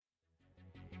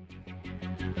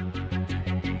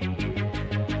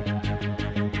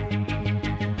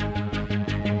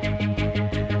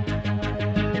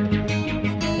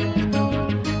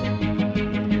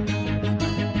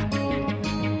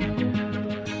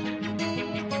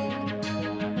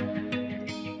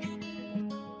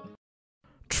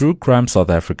True Crime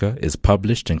South Africa is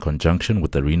published in conjunction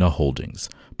with Arena Holdings,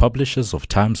 publishers of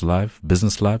Times Live,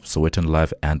 Business Live, Sowetan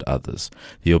Live, and others.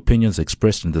 The opinions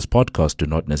expressed in this podcast do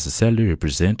not necessarily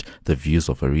represent the views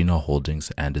of Arena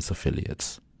Holdings and its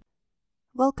affiliates.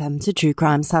 Welcome to True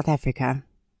Crime South Africa.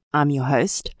 I'm your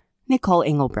host, Nicole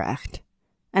Engelbrecht,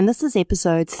 and this is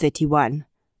episode 31,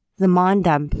 The Mind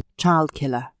Dump Child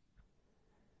Killer.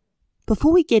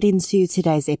 Before we get into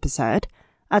today's episode,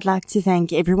 I'd like to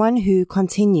thank everyone who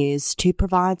continues to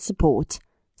provide support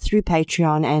through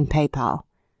Patreon and PayPal.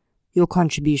 Your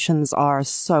contributions are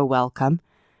so welcome,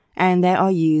 and they are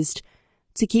used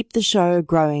to keep the show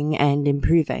growing and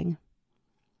improving.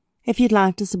 If you'd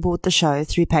like to support the show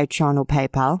through Patreon or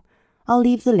PayPal, I'll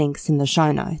leave the links in the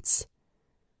show notes.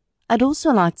 I'd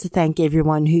also like to thank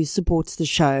everyone who supports the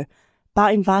show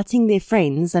by inviting their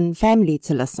friends and family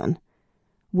to listen.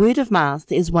 Word of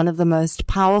mouth is one of the most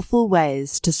powerful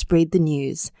ways to spread the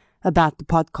news about the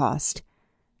podcast,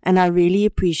 and I really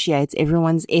appreciate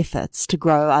everyone's efforts to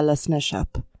grow our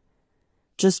listenership.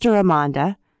 Just a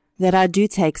reminder that I do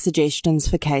take suggestions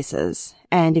for cases,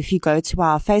 and if you go to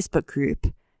our Facebook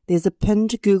group, there's a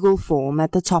pinned Google form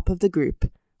at the top of the group,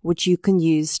 which you can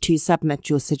use to submit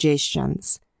your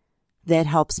suggestions. That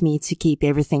helps me to keep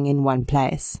everything in one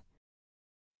place.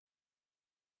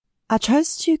 I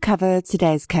chose to cover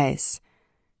today's case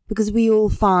because we all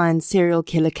find serial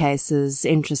killer cases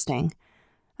interesting,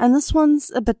 and this one's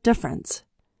a bit different.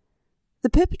 The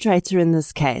perpetrator in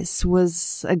this case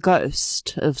was a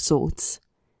ghost of sorts.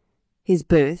 His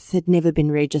birth had never been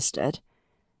registered,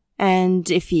 and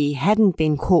if he hadn't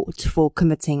been caught for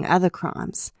committing other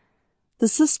crimes, the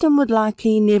system would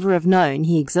likely never have known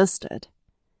he existed.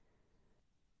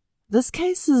 This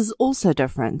case is also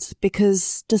different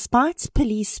because despite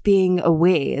police being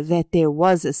aware that there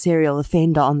was a serial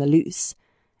offender on the loose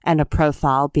and a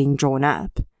profile being drawn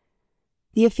up,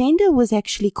 the offender was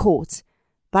actually caught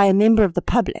by a member of the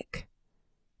public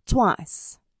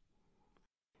twice.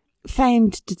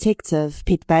 Famed detective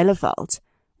Piet Bijleveld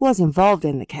was involved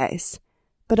in the case,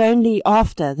 but only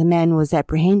after the man was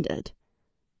apprehended,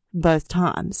 both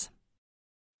times.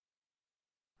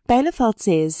 Bijleveld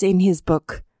says in his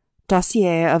book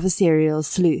Dossier of a Serial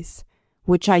Sleuth,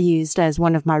 which I used as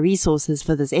one of my resources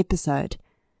for this episode,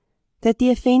 that the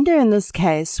offender in this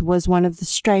case was one of the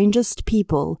strangest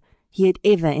people he had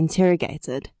ever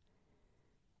interrogated.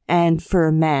 And for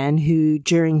a man who,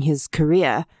 during his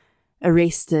career,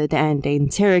 arrested and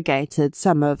interrogated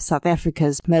some of South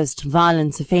Africa's most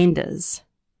violent offenders,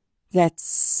 that's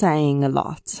saying a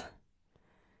lot.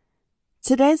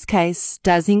 Today's case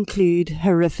does include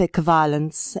horrific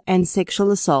violence and sexual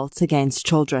assault against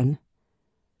children.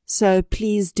 So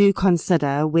please do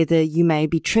consider whether you may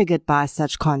be triggered by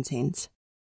such content.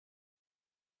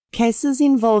 Cases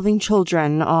involving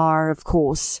children are, of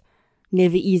course,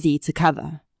 never easy to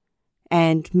cover,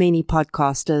 and many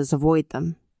podcasters avoid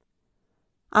them.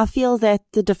 I feel that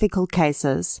the difficult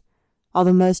cases are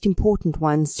the most important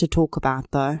ones to talk about,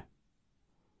 though.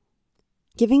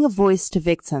 Giving a voice to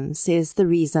victims is the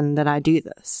reason that I do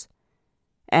this,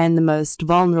 and the most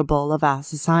vulnerable of our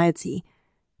society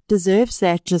deserves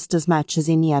that just as much as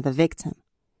any other victim.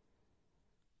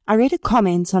 I read a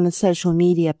comment on a social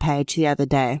media page the other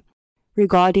day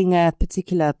regarding a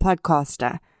particular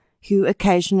podcaster who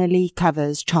occasionally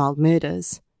covers child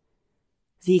murders.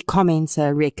 The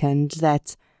commenter reckoned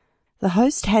that the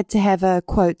host had to have a,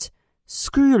 quote,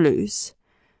 screw loose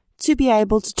to be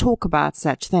able to talk about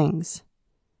such things.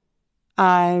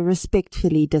 I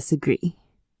respectfully disagree.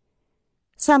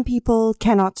 Some people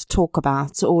cannot talk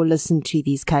about or listen to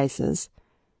these cases,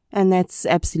 and that's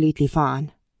absolutely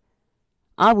fine.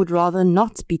 I would rather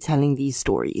not be telling these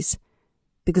stories,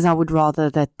 because I would rather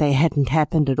that they hadn't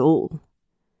happened at all.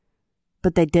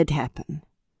 But they did happen,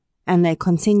 and they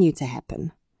continue to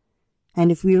happen.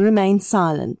 And if we remain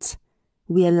silent,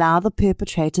 we allow the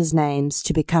perpetrators' names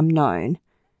to become known,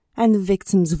 and the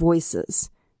victims' voices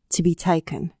to be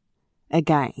taken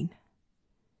again.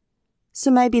 So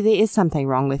maybe there is something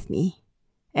wrong with me,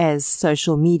 as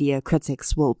social media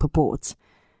critics will purport,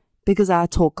 because I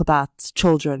talk about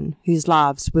children whose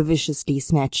lives were viciously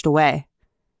snatched away.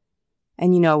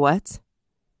 And you know what?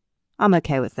 I'm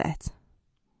okay with that.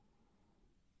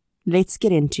 Let's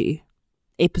get into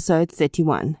episode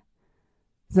 31,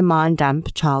 The Mind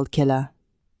Dump Child Killer.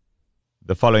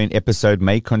 The following episode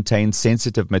may contain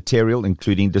sensitive material,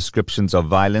 including descriptions of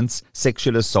violence,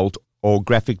 sexual assault, or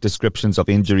graphic descriptions of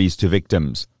injuries to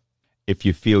victims. If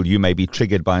you feel you may be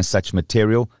triggered by such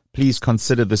material, please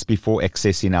consider this before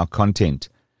accessing our content.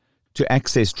 To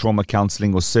access trauma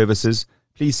counseling or services,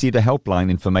 please see the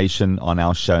helpline information on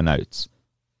our show notes.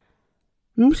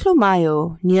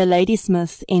 Mhlomayo, near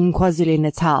Ladysmith in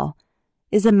KwaZulu-Natal,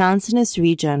 is a mountainous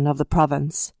region of the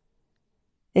province.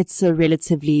 It's a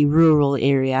relatively rural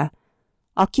area,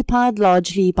 occupied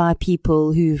largely by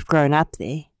people who've grown up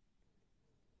there.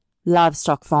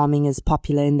 Livestock farming is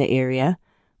popular in the area,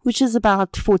 which is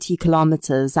about 40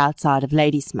 kilometers outside of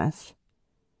Ladysmith.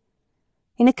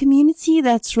 In a community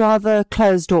that's rather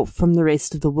closed off from the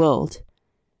rest of the world,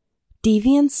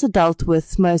 deviants are dealt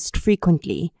with most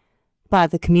frequently by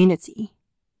the community.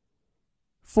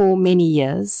 For many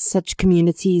years, such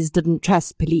communities didn't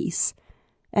trust police,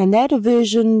 and that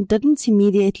aversion didn't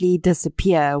immediately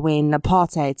disappear when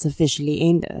apartheid officially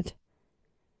ended.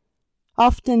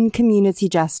 Often community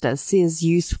justice is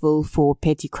useful for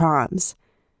petty crimes.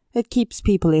 It keeps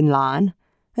people in line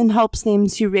and helps them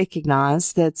to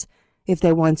recognize that if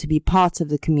they want to be part of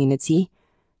the community,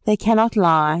 they cannot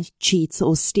lie, cheat,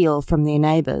 or steal from their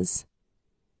neighbors.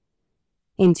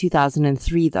 In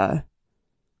 2003, though,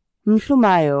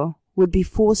 Mhlomayo would be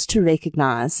forced to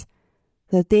recognize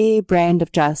that their brand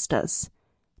of justice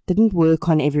didn't work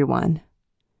on everyone,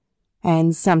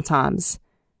 and sometimes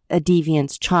a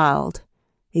deviant child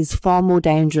is far more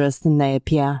dangerous than they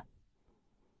appear.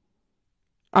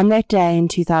 On that day in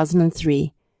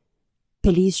 2003,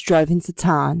 police drove into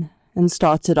town and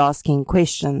started asking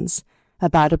questions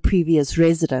about a previous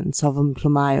resident of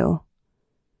Mhlomayo.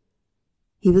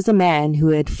 He was a man who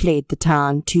had fled the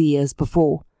town 2 years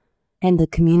before, and the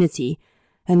community,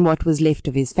 and what was left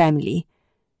of his family,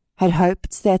 had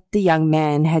hoped that the young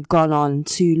man had gone on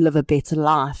to live a better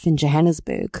life in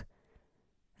Johannesburg.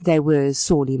 They were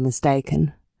sorely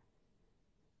mistaken.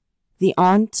 The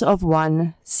aunt of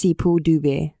one, Sipho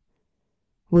Dube,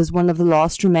 was one of the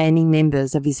last remaining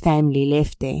members of his family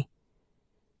left there.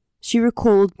 She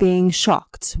recalled being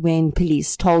shocked when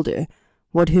police told her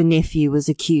what her nephew was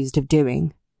accused of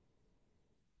doing.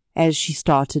 As she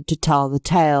started to tell the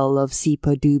tale of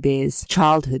Sipho Dube's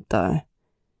childhood, though,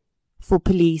 for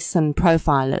police and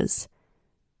profilers,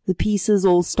 the pieces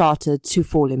all started to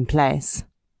fall in place.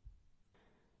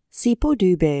 Sipho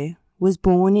Dube was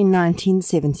born in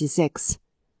 1976.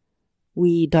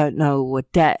 We don't know what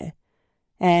day,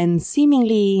 and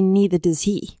seemingly neither does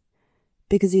he,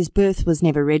 because his birth was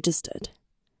never registered.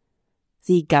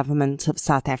 The government of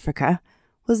South Africa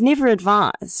was never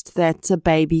advised that a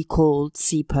baby called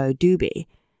Sipho Dube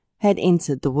had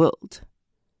entered the world.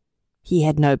 He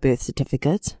had no birth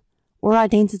certificate or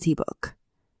identity book,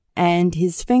 and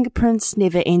his fingerprints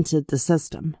never entered the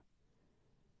system.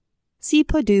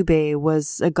 Sipho Dube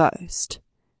was a ghost,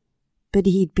 but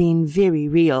he'd been very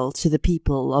real to the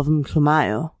people of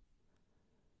Mhlomayo.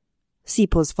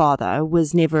 Sipho's father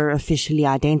was never officially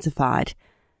identified,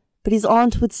 but his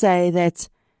aunt would say that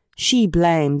she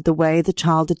blamed the way the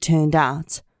child had turned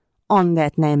out on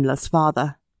that nameless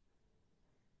father.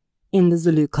 In the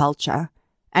Zulu culture,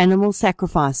 animal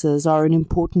sacrifices are an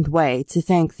important way to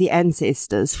thank the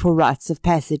ancestors for rites of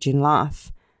passage in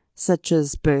life, such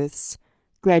as births,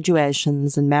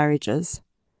 graduations, and marriages.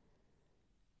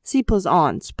 Sipho's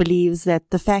aunt believes that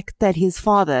the fact that his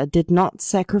father did not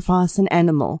sacrifice an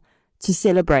animal to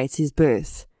celebrate his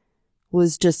birth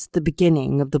was just the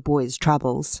beginning of the boy's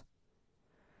troubles.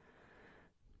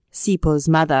 Sipho's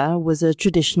mother was a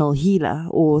traditional healer,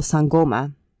 or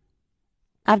sangoma.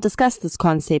 I've discussed this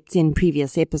concept in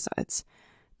previous episodes,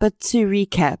 but to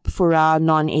recap for our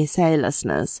non-SA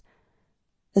listeners,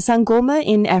 a sangoma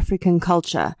in African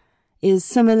culture is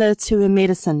similar to a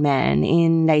medicine man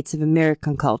in Native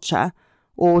American culture,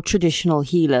 or traditional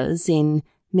healers in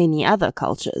many other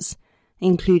cultures,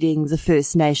 including the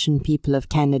First Nation people of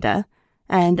Canada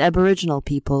and Aboriginal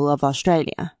people of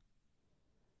Australia.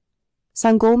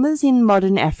 Sangomas in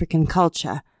modern African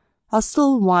culture are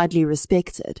still widely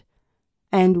respected,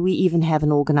 and we even have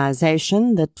an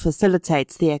organization that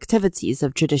facilitates the activities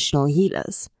of traditional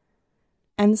healers.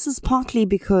 And this is partly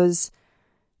because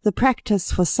the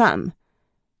practice for some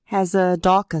has a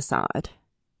darker side.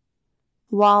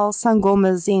 While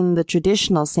sangomas in the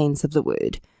traditional sense of the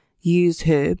word use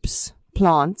herbs,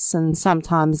 plants, and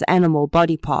sometimes animal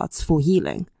body parts for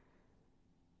healing,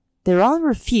 there are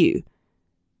a few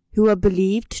who are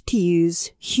believed to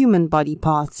use human body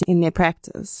parts in their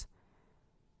practice.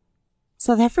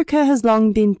 South Africa has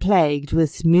long been plagued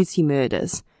with muti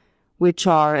murders, which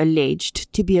are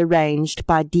alleged to be arranged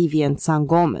by deviant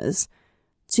sangomas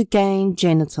to gain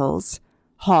genitals,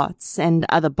 hearts, and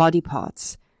other body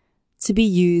parts to be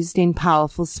used in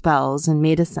powerful spells and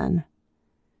medicine.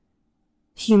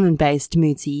 Human-based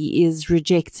muti is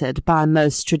rejected by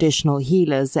most traditional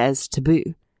healers as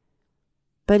taboo,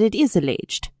 but it is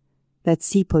alleged that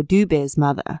Sipho Dube's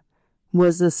mother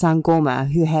was a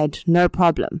sangoma who had no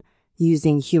problem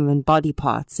using human body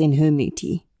parts in her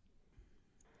muti.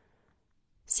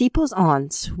 Sipho's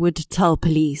aunt would tell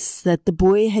police that the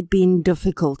boy had been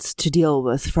difficult to deal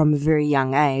with from a very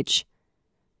young age.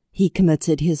 He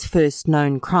committed his first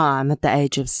known crime at the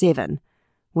age of 7,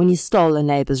 when he stole a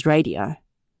neighbor's radio.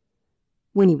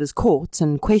 When he was caught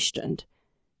and questioned,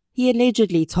 he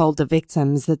allegedly told the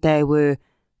victims that they were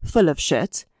full of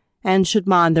shit and should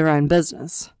mind their own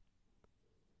business.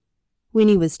 When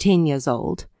he was 10 years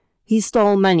old, he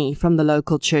stole money from the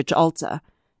local church altar,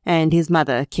 and his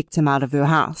mother kicked him out of her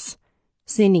house,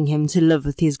 sending him to live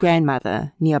with his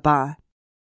grandmother nearby.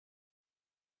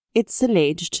 It's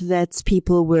alleged that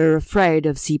people were afraid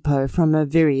of Sipho from a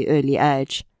very early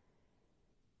age.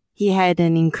 He had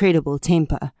an incredible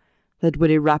temper that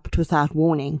would erupt without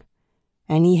warning,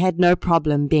 and he had no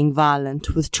problem being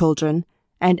violent with children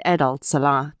and adults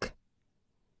alike.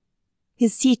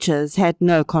 His teachers had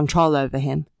no control over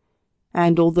him,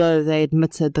 and although they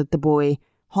admitted that the boy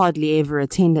hardly ever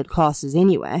attended classes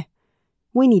anyway,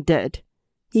 when he did,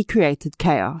 he created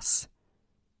chaos,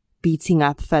 beating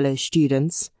up fellow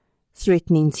students,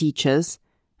 threatening teachers,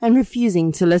 and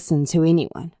refusing to listen to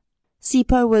anyone.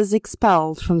 Sipho was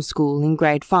expelled from school in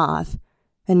grade 5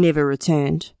 and never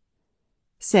returned.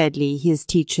 Sadly, his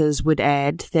teachers would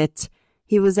add that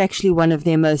he was actually one of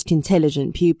their most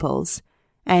intelligent pupils,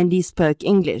 and he spoke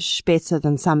English better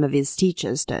than some of his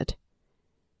teachers did.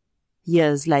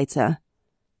 Years later,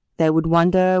 they would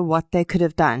wonder what they could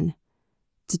have done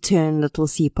to turn little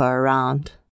Sipho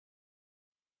around.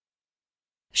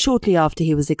 Shortly after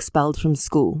he was expelled from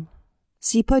school,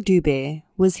 Sipho Dube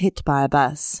was hit by a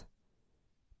bus.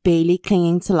 Barely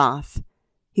clinging to life,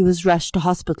 he was rushed to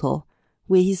hospital,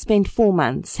 where he spent 4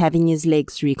 months having his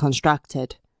legs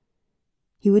reconstructed.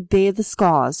 He would bear the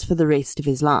scars for the rest of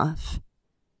his life.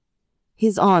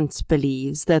 His aunt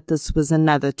believes that this was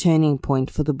another turning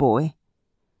point for the boy.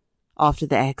 After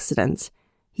the accident,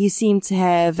 he seemed to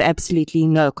have absolutely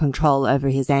no control over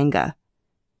his anger.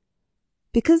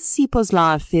 Because Sipho's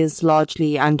life is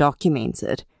largely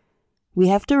undocumented, we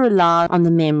have to rely on the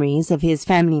memories of his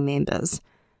family members,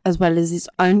 as well as his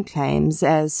own claims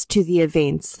as to the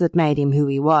events that made him who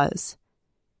he was.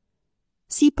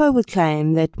 Sipho would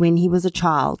claim that when he was a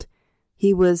child,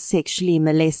 he was sexually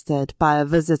molested by a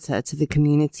visitor to the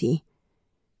community.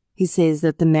 He says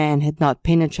that the man had not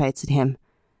penetrated him,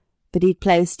 but he'd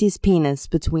placed his penis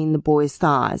between the boy's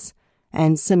thighs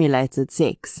and simulated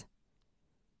sex.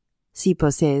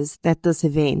 Sipho says that this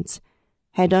event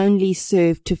had only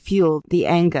served to fuel the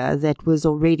anger that was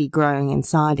already growing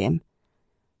inside him.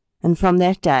 And from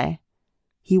that day,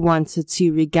 he wanted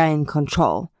to regain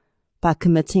control by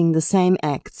committing the same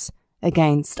acts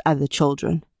against other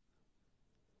children.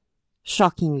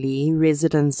 Shockingly,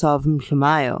 residents of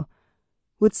Mhlumayo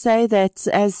would say that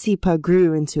as Sipho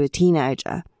grew into a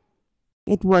teenager,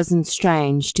 it wasn't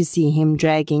strange to see him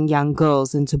dragging young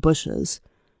girls into bushes,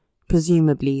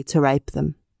 presumably to rape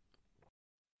them.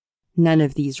 None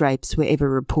of these rapes were ever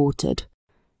reported,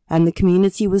 and the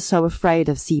community was so afraid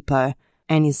of Sipho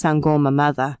and his Sangoma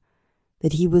mother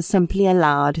that he was simply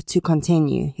allowed to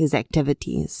continue his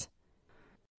activities.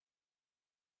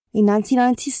 In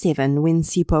 1997, when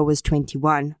Sipho was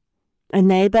 21, a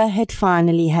neighbor had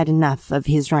finally had enough of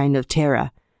his reign of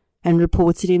terror and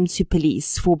reported him to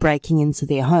police for breaking into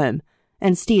their home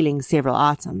and stealing several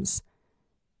items.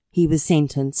 He was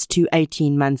sentenced to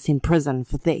 18 months in prison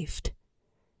for theft.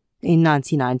 In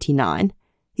 1999,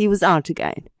 he was out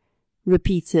again,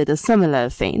 repeated a similar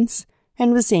offence,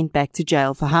 and was sent back to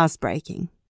jail for housebreaking.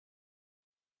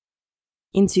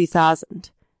 In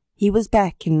 2000, he was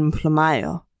back in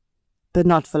Mhlumayo, but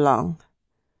not for long.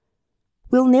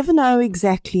 We'll never know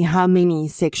exactly how many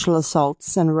sexual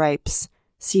assaults and rapes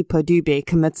Sipho Dube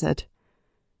committed,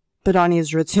 but on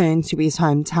his return to his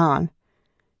hometown,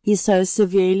 he so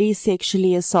severely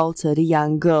sexually assaulted a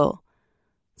young girl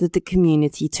that the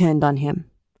community turned on him.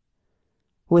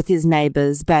 With his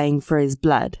neighbors baying for his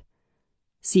blood,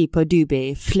 Sipho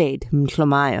Dube fled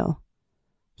Mhlumayo.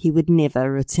 He would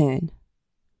never return.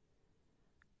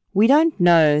 We don't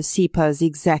know Sipho's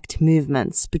exact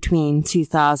movements between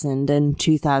 2000 and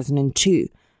 2002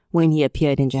 when he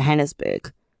appeared in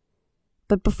Johannesburg,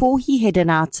 but before he headed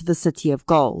out to the City of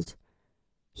Gold,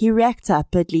 he racked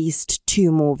up at least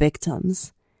 2 more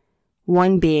victims,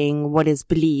 one being what is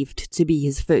believed to be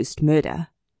his first murder.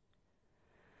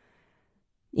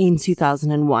 In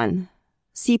 2001,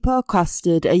 Sipho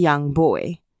accosted a young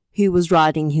boy who was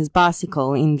riding his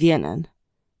bicycle in Vienna,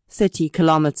 30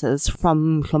 kilometers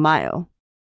from Mhlumayo.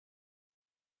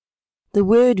 The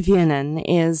word Vienna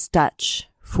is Dutch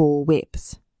for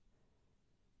webs.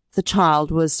 The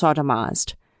child was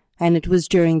sodomized and it was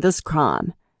during this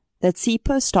crime that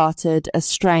Sipho started a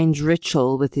strange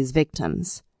ritual with his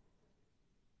victims.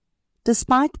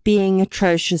 Despite being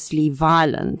atrociously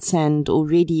violent and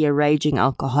already a raging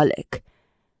alcoholic,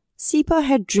 Sipho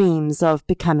had dreams of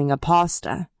becoming a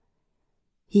pastor.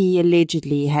 He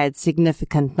allegedly had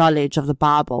significant knowledge of the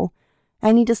Bible,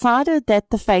 and he decided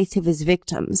that the fate of his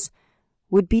victims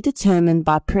would be determined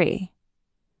by prayer.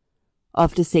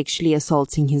 After sexually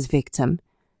assaulting his victim,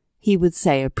 he would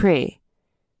say a prayer,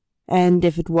 and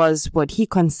if it was what he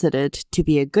considered to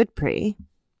be a good prayer,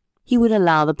 he would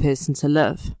allow the person to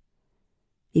live.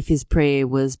 If his prayer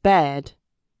was bad,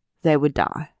 they would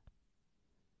die.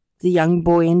 The young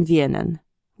boy in Vienna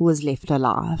was left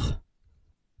alive.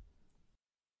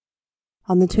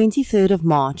 On the 23rd of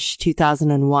March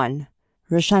 2001,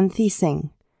 Roshanthi Singh,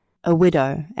 a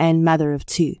widow and mother of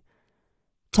two,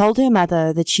 told her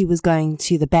mother that she was going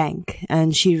to the bank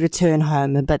and she'd return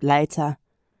home a bit later.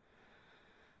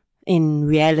 In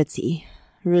reality,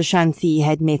 Roshanthi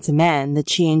had met a man that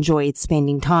she enjoyed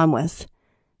spending time with,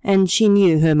 and she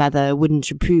knew her mother wouldn't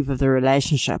approve of the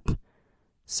relationship,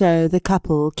 so the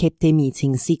couple kept their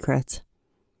meeting secret.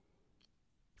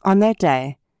 On that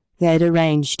day, they had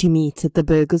arranged to meet at the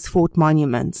Burgers Fort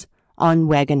Monument on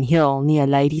Wagon Hill near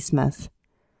Ladysmith.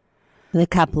 The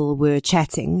couple were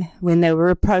chatting when they were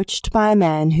approached by a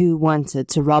man who wanted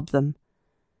to rob them.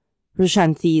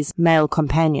 Roshanthi's male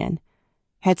companion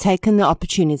had taken the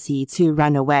opportunity to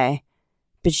run away,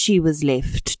 but she was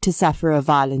left to suffer a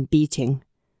violent beating.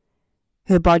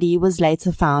 Her body was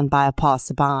later found by a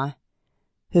passerby.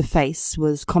 Her face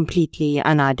was completely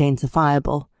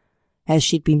unidentifiable, as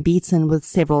she'd been beaten with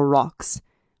several rocks,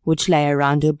 which lay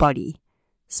around her body,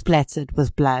 splattered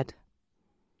with blood.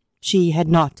 She had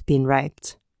not been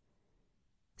raped.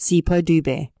 Sipho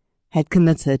Dube had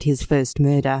committed his first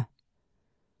murder,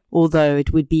 although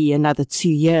it would be another 2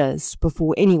 years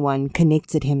before anyone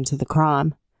connected him to the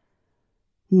crime.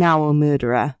 Now a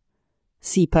murderer,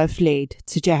 Sipho fled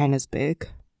to Johannesburg.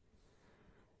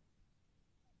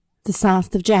 The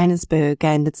south of Johannesburg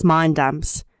and its mine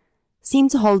dumps seem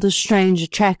to hold a strange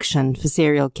attraction for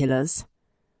serial killers.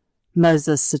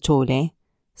 Moses Sithole,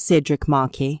 Cedric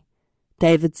Markey,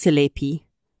 David Selepi,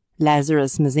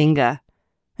 Lazarus Mazinga,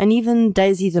 and even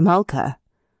Daisy Demelka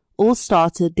all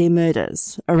started their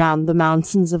murders around the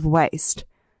mountains of waste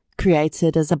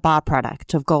created as a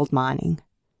byproduct of gold mining.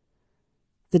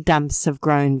 The dumps have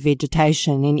grown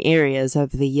vegetation in areas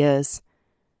over the years,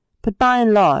 but by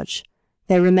and large,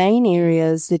 they remain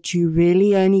areas that you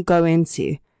really only go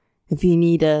into if you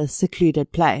need a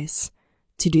secluded place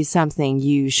to do something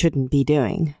you shouldn't be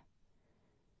doing.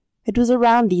 It was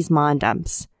around these mine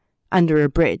dumps, under a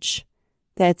bridge,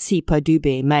 that Sipho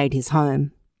Dube made his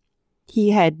home.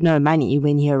 He had no money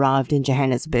when he arrived in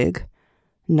Johannesburg,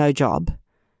 no job,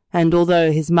 and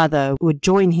although his mother would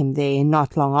join him there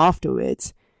not long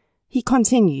afterwards, he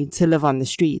continued to live on the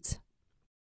street.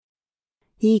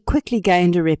 He quickly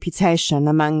gained a reputation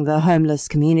among the homeless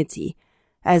community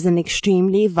as an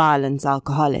extremely violent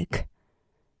alcoholic.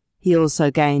 He also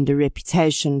gained a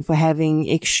reputation for having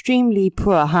extremely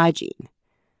poor hygiene,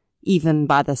 even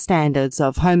by the standards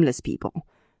of homeless people,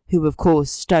 who of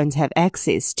course don't have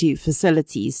access to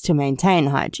facilities to maintain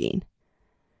hygiene.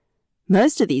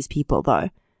 Most of these people, though,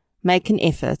 make an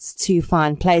effort to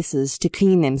find places to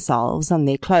clean themselves and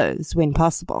their clothes when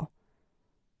possible.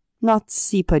 Not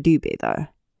Sipho Dube, though.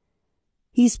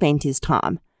 He spent his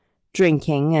time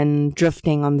drinking and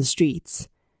drifting on the streets,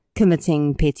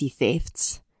 committing petty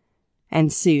thefts,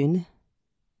 and soon,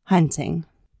 hunting.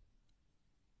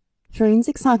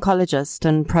 Forensic psychologist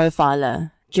and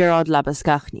profiler Gerard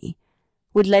Labuschagne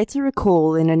would later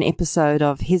recall in an episode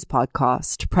of his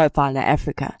podcast, Profiler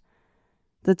Africa,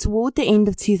 that toward the end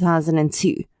of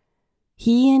 2002,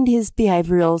 he and his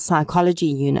behavioral psychology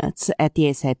unit at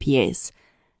the SAPS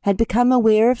had become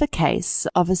aware of a case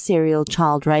of a serial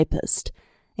child rapist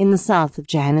in the south of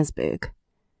Johannesburg.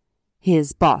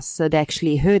 His boss had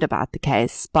actually heard about the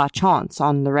case by chance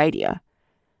on the radio.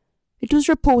 It was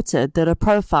reported that a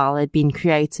profile had been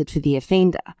created for the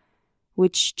offender,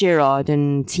 which Gerard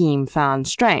and team found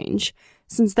strange,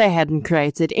 since they hadn't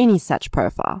created any such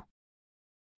profile.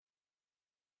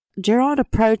 Gerard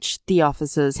approached the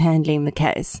officers handling the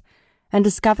case and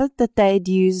discovered that they'd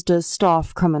used a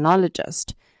staff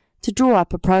criminologist to draw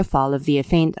up a profile of the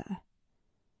offender.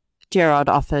 Gerard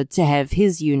offered to have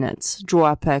his unit draw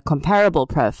up a comparable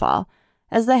profile,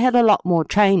 as they had a lot more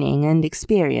training and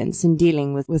experience in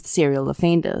dealing with serial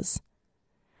offenders.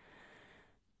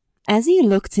 As he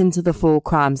looked into the 4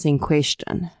 crimes in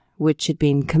question, which had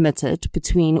been committed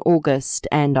between August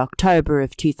and October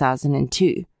of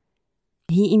 2002,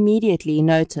 he immediately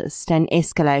noticed an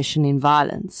escalation in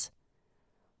violence.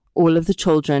 All of the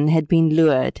children had been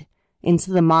lured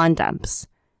into the mine dumps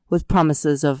with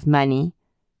promises of money,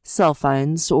 cell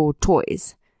phones, or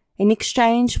toys in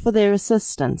exchange for their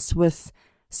assistance with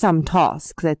some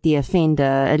task that the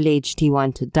offender alleged he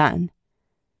wanted done.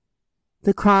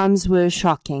 The crimes were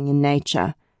shocking in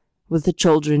nature, with the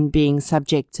children being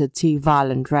subjected to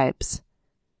violent rapes.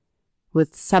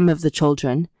 With some of the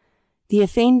children, the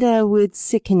offender would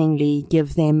sickeningly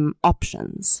give them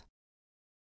options.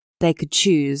 They could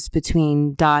choose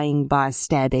between dying by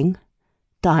stabbing,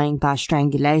 dying by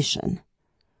strangulation,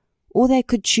 or they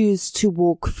could choose to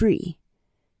walk free,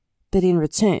 but in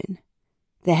return,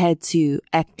 they had to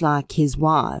act like his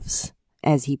wives,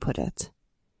 as he put it.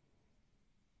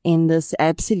 In this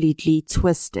absolutely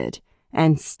twisted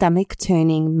and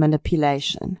stomach-turning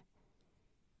manipulation,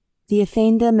 the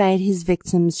offender made his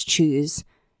victims choose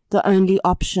the only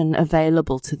option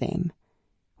available to them,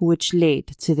 which led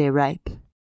to their rape.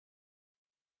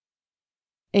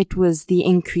 It was the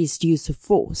increased use of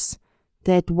force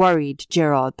that worried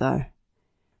Gerard, though,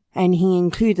 and he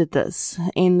included this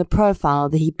in the profile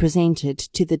that he presented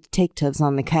to the detectives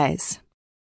on the case.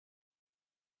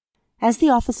 As the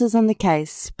officers on the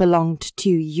case belonged to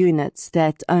units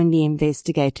that only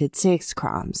investigated sex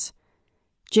crimes,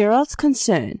 Gerard's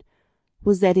concern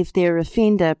was that if their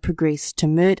offender progressed to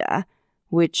murder,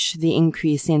 which the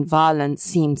increase in violence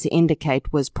seemed to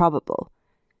indicate was probable,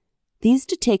 these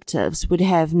detectives would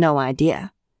have no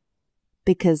idea,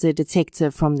 because a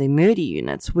detective from the murder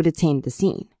units would attend the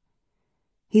scene.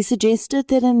 He suggested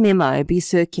that a memo be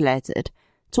circulated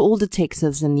to all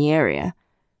detectives in the area,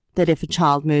 that if a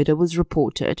child murder was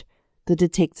reported, the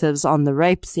detectives on the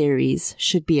rape series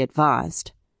should be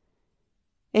advised.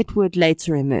 It would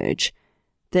later emerge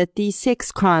that the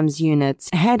sex crimes units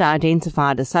had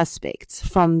identified a suspect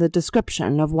from the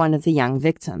description of one of the young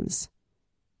victims.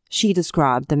 She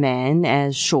described the man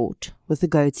as short, with a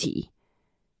goatee,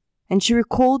 and she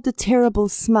recalled the terrible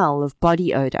smell of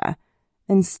body odor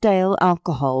and stale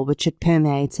alcohol which had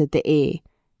permeated the air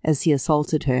as he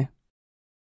assaulted her.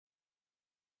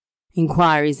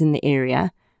 Inquiries in the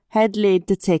area had led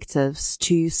detectives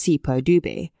to Sipho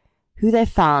Dube, who they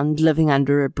found living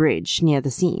under a bridge near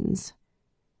the scenes.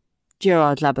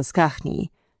 Gerard Labuschagne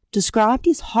described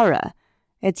his horror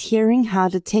at hearing how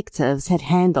detectives had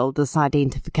handled this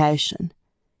identification.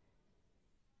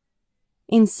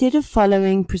 Instead of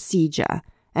following procedure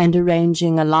and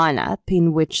arranging a lineup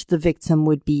in which the victim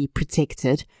would be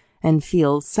protected and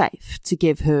feel safe to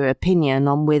give her opinion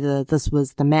on whether this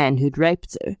was the man who'd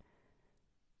raped her,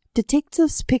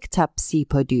 detectives picked up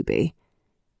Sipho Dube,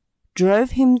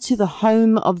 drove him to the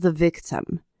home of the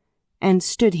victim, and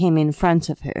stood him in front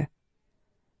of her.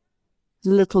 The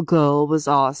little girl was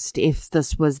asked if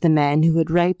this was the man who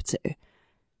had raped her,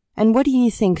 and what do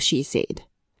you think she said?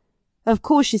 Of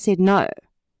course she said no,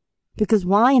 because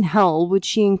why in hell would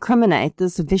she incriminate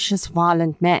this vicious,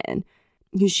 violent man,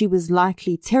 who she was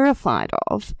likely terrified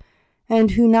of,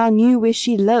 and who now knew where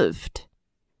she lived?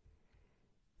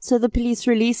 So the police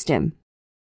released him.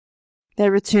 They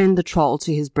returned the troll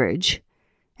to his bridge,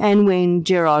 and when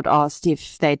Gerard asked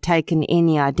if they'd taken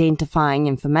any identifying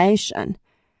information,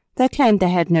 they claimed they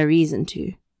had no reason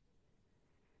to.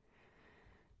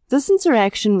 This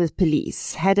interaction with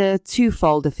police had a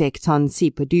twofold effect on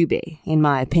Sipho Dube, in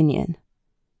my opinion.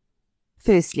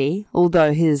 Firstly,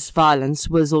 although his violence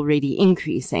was already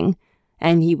increasing,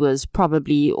 and he was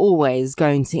probably always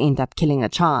going to end up killing a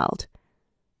child,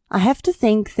 I have to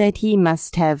think that he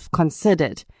must have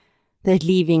considered that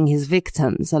leaving his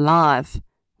victims alive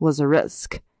was a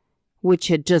risk, which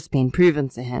had just been proven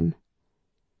to him.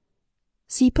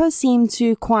 Sipho seemed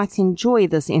to quite enjoy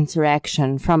this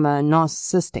interaction from a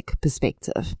narcissistic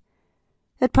perspective.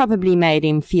 It probably made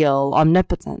him feel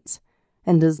omnipotent,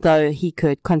 and as though he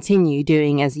could continue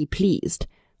doing as he pleased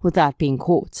without being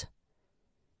caught.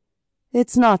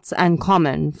 It's not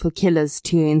uncommon for killers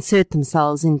to insert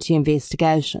themselves into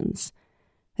investigations.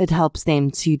 It helps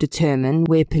them to determine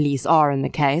where police are in the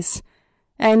case,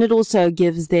 and it also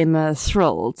gives them a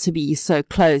thrill to be so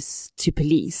close to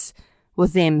police,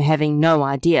 with them having no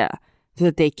idea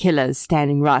that their killer's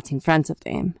standing right in front of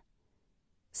them.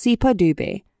 Sipho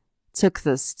Dube took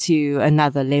this to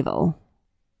another level.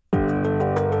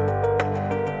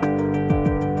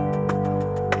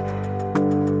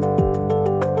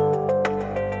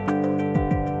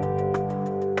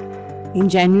 In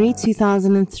January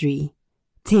 2003,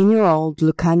 10-year-old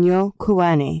Lucanio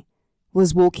Kwane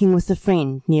was walking with a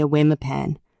friend near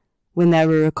Wemapan when they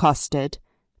were accosted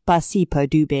by Sipho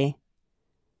Dube.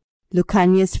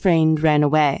 Lucanio's friend ran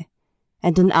away,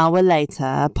 and an hour later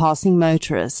a passing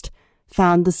motorist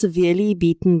found the severely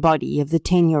beaten body of the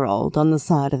 10-year-old on the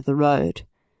side of the road.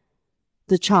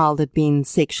 The child had been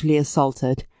sexually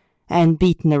assaulted and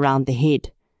beaten around the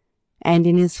head, and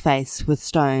in his face with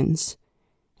stones.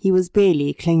 He was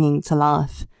barely clinging to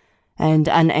life, and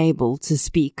unable to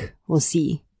speak or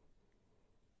see.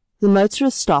 The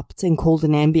motorist stopped and called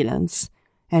an ambulance,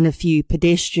 and a few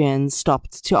pedestrians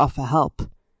stopped to offer help.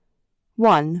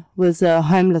 One was a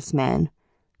homeless man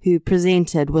who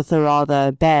presented with a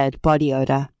rather bad body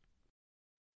odor.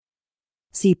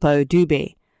 Sipho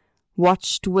Dube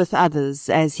watched with others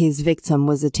as his victim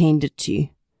was attended to.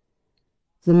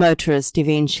 The motorist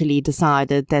eventually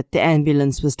decided that the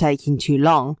ambulance was taking too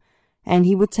long, and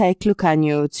he would take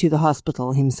Lukhanyo to the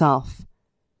hospital himself.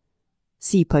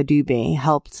 Sipho Dube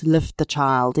helped lift the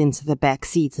child into the back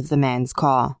seat of the man's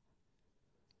car.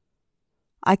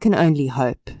 I can only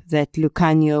hope that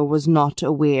Lukhanyo was not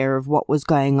aware of what was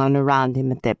going on around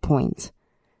him at that point,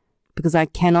 because I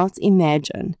cannot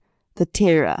imagine the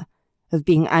terror of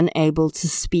being unable to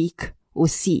speak or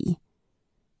see,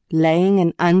 laying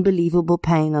in unbelievable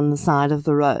pain on the side of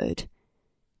the road,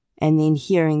 and then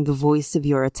hearing the voice of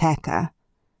your attacker,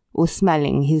 or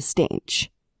smelling his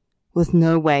stench, with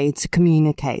no way to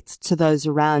communicate to those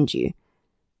around you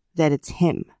that it's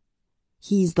him.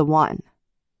 He's the one.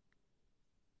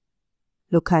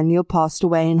 Lukhanyo passed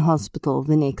away in hospital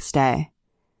the next day.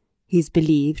 He's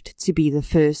believed to be the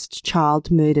first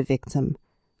child murder victim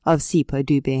of Sipho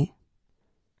Dube.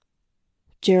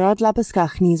 Gerard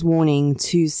Labuschagne warning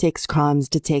to sex crimes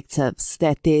detectives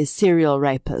that their serial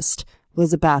rapist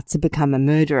was about to become a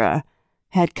murderer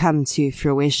had come to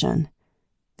fruition.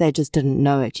 They just didn't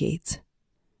know it yet.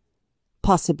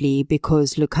 Possibly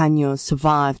because Lukhanyo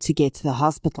survived to get to the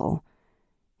hospital,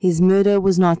 his murder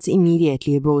was not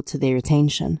immediately brought to their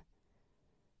attention.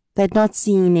 They'd not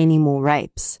seen any more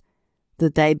rapes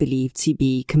that they believed to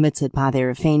be committed by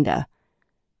their offender,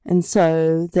 and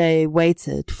so they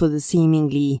waited for the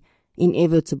seemingly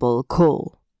inevitable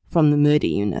call from the murder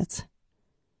unit.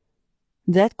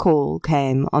 That call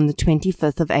came on the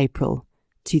 25th of April,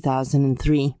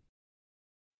 2003.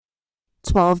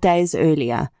 12 days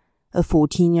earlier, a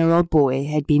 14-year-old boy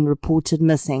had been reported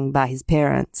missing by his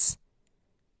parents.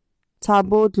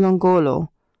 Thabo Dlongolo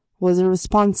was a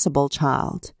responsible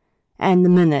child, and the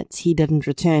minute he didn't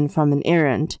return from an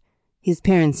errand, his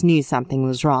parents knew something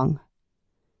was wrong.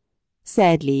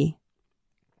 Sadly,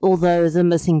 although the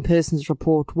missing persons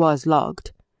report was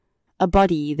logged, a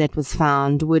body that was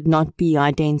found would not be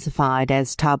identified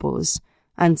as Thabo's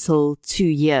until 2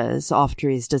 years after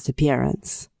his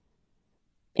disappearance.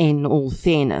 In all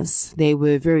fairness, there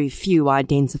were very few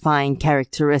identifying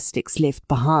characteristics left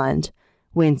behind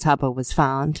when Thabo was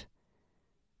found.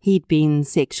 He'd been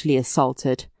sexually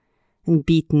assaulted and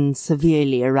beaten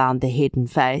severely around the head and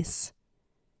face.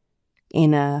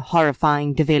 In a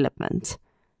horrifying development,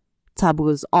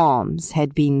 Thabo's arms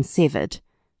had been severed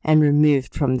and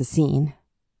removed from the scene.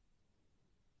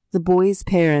 The boy's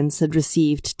parents had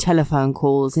received telephone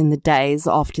calls in the days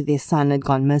after their son had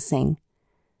gone missing.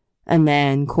 A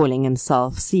man calling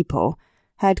himself Sipho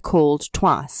had called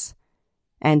twice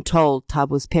and told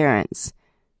Thabo's parents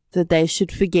that they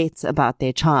should forget about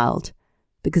their child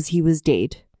because he was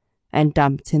dead and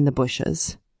dumped in the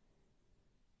bushes.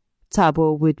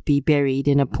 Thabo would be buried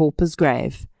in a pauper's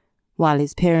grave, while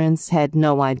his parents had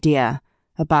no idea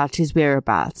about his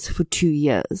whereabouts for 2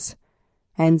 years,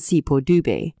 and Sipho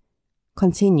Dube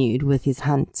continued with his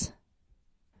hunt.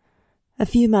 A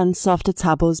few months after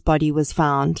Thabo's body was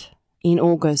found, in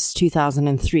August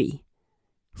 2003,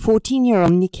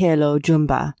 14-year-old Nikelo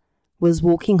Jumba was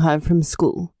walking home from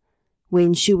school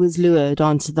when she was lured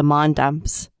onto the mine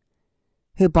dumps.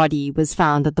 Her body was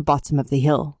found at the bottom of the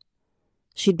hill.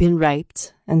 She'd been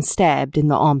raped and stabbed in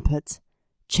the armpit,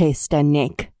 chest and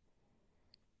neck.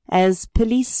 As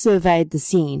police surveyed the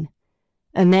scene,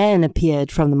 a man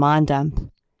appeared from the mine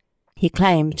dump. He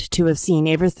claimed to have seen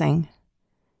everything.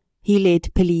 He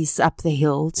led police up the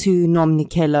hill to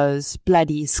Nomnikelo's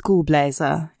bloody school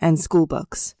blazer and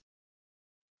schoolbooks.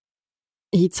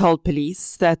 He told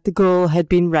police that the girl had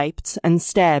been raped and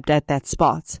stabbed at that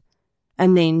spot,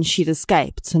 and then she'd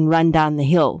escaped and run down the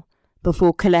hill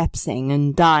before collapsing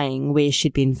and dying where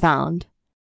she'd been found.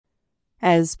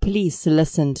 As police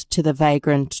listened to the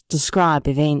vagrant describe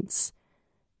events,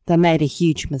 they made a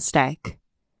huge mistake.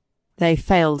 They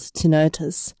failed to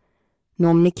notice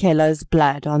Nomnikelo's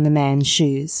blood on the man's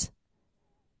shoes.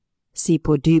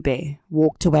 Sipho Dube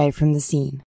walked away from the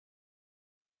scene.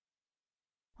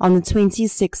 On the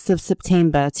 26th of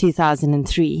September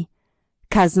 2003,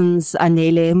 cousins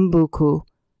Anele Mbuku,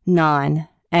 9,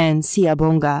 and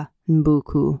Siyabonga,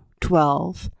 Mbuku,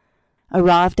 12,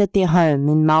 arrived at their home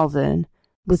in Malvern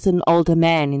with an older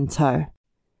man in tow.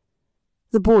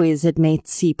 The boys had met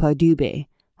Sipho Dube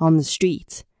on the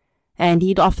street, and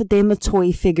he'd offered them a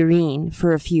toy figurine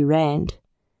for a few rand.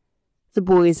 The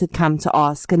boys had come to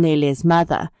ask Anele's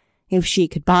mother if she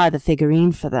could buy the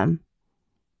figurine for them.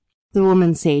 The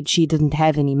woman said she didn't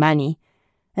have any money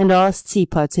and asked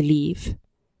Sipho to leave.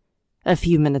 A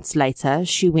few minutes later,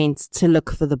 she went to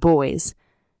look for the boys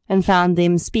and found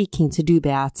them speaking to Dube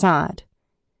outside.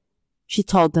 She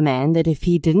told the man that if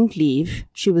he didn't leave,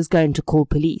 she was going to call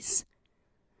police.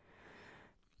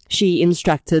 She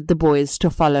instructed the boys to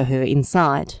follow her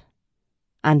inside.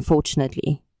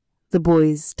 Unfortunately, the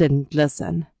boys didn't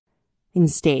listen.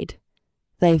 Instead,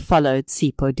 they followed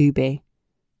Sipho Dube,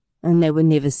 and they were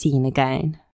never seen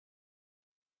again.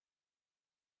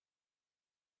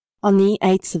 On the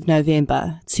 8th of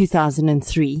November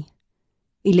 2003,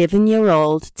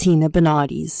 11-year-old Tina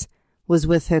Bernardes was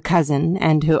with her cousin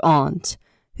and her aunt,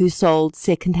 who sold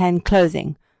second-hand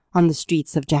clothing on the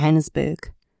streets of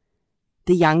Johannesburg.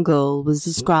 The young girl was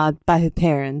described by her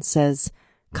parents as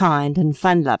kind and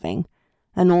fun-loving,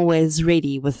 and always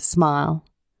ready with a smile.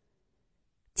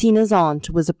 Tina's aunt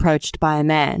was approached by a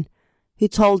man who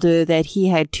told her that he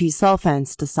had 2 cell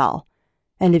phones to sell,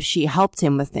 and if she helped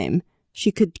him with them,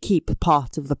 she could keep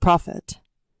part of the profit.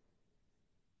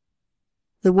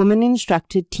 The woman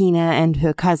instructed Tina and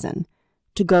her cousin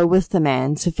to go with the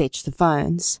man to fetch the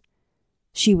phones.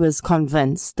 She was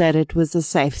convinced that it was a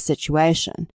safe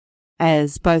situation,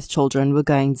 as both children were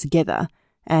going together,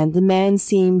 and the man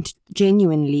seemed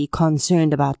genuinely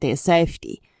concerned about their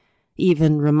safety,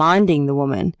 even reminding the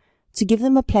woman to give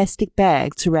them a plastic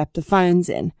bag to wrap the phones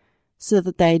in, so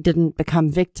that they didn't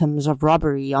become victims of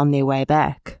robbery on their way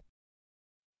back.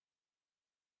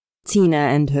 Tina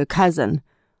and her cousin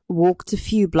walked a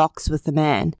few blocks with the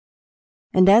man,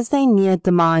 and as they neared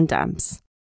the mine dumps,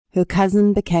 her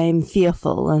cousin became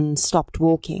fearful and stopped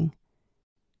walking.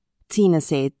 Tina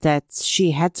said that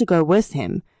she had to go with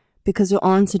him because her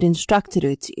aunt had instructed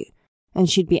her to, and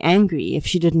she'd be angry if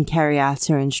she didn't carry out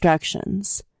her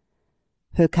instructions.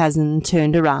 Her cousin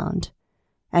turned around,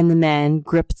 and the man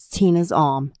gripped Tina's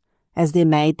arm as they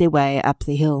made their way up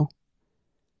the hill,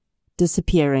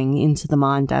 disappearing into the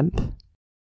mine dump.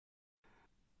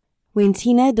 When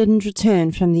Tina didn't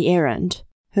return from the errand,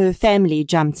 her family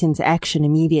jumped into action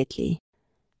immediately.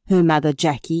 Her mother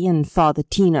Jackie and father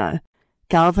Tino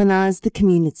galvanized the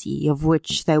community of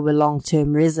which they were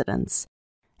long-term residents,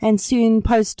 and soon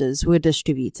posters were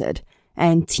distributed,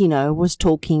 and Tino was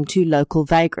talking to local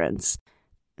vagrants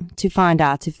to find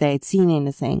out if they had seen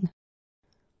anything.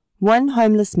 One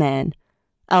homeless man,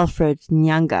 Alfred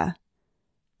Nyanga,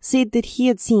 said that he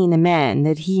had seen a man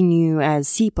that he knew as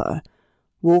Sipho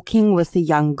walking with a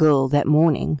young girl that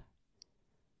morning.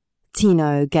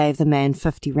 Tino gave the man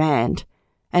 50 rand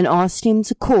and asked him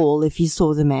to call if he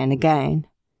saw the man again.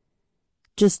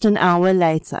 Just an hour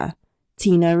later,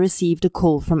 Tino received a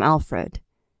call from Alfred.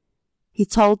 He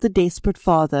told the desperate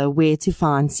father where to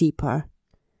find Sipho.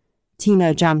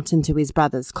 Tino jumped into his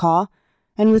brother's car,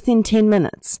 and within 10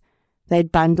 minutes,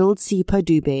 they'd bundled Sipho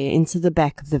Dube into the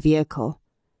back of the vehicle.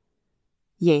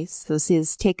 Yes, this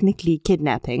is technically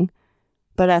kidnapping,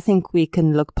 but I think we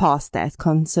can look past that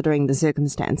considering the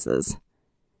circumstances.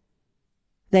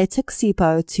 They took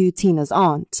Sipho to Tina's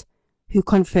aunt, who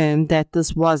confirmed that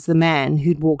this was the man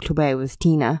who'd walked away with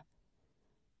Tina.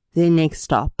 Their next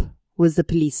stop was the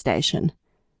police station,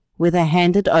 where they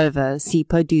handed over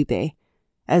Sipho Dube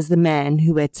as the man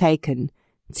who had taken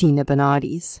Tina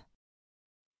Bernardes.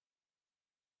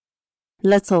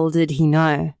 Little did he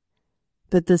know,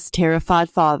 but this terrified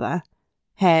father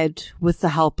had, with the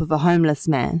help of a homeless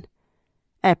man,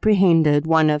 apprehended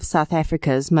one of South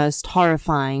Africa's most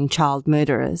horrifying child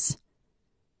murderers.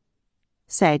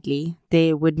 Sadly,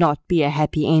 there would not be a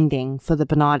happy ending for the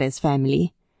Bernardes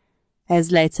family,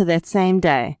 as later that same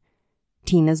day,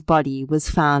 Tina's body was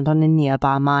found on a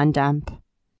nearby mine dump.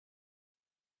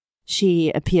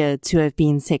 She appeared to have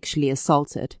been sexually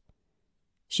assaulted.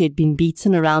 She had been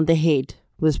beaten around the head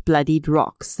with bloodied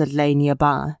rocks that lay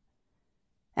nearby,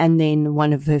 and then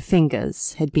one of her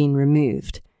fingers had been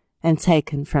removed and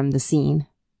taken from the scene.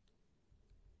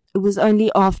 It was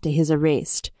only after his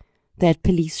arrest that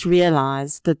police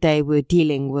realized that they were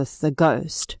dealing with a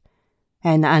ghost,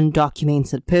 an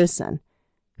undocumented person,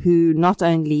 who not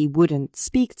only wouldn't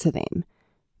speak to them,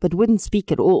 but wouldn't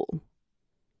speak at all.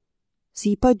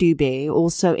 Sipho Dube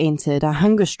also entered a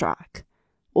hunger strike,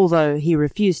 although he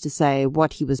refused to say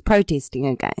what he was protesting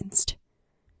against.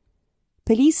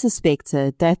 Police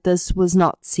suspected that this was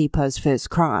not Sipho's first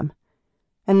crime,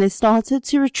 and they started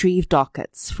to retrieve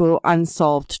dockets for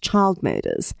unsolved child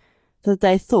murders that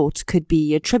they thought could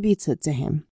be attributed to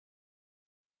him.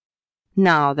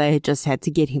 Now they just had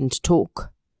to get him to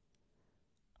talk.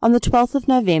 On the 12th of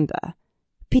November,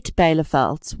 Piet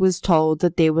Bielefeld was told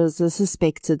that there was a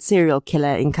suspected serial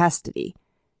killer in custody,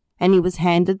 and he was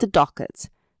handed the docket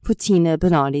for Tina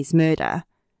Bernardi's murder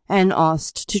and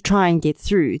asked to try and get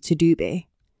through to Dube.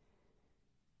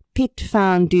 Piet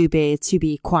found Dube to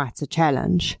be quite a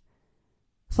challenge.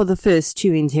 For the first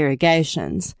 2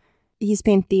 interrogations, he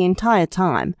spent the entire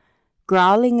time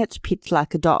growling at Piet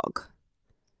like a dog.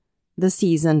 The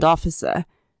seasoned officer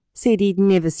said he'd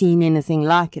never seen anything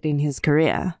like it in his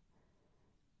career.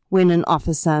 When an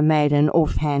officer made an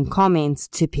offhand comment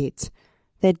to Piet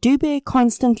that Dube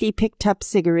constantly picked up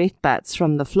cigarette butts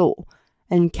from the floor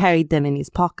and carried them in his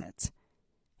pocket,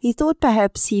 he thought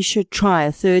perhaps he should try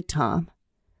a third time.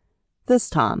 This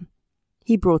time,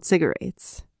 he brought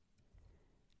cigarettes.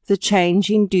 The change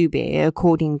in Dube,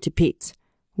 according to Piet,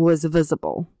 was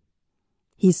visible.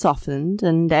 He softened,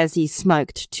 and as he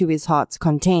smoked to his heart's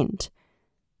content,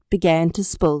 began to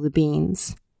spill the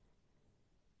beans.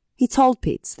 He told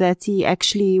Piet that he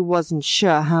actually wasn't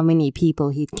sure how many people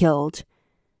he'd killed,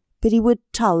 but he would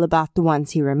tell about the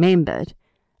ones he remembered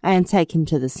and take him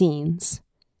to the scenes.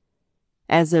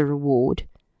 As a reward,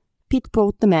 Piet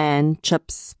brought the man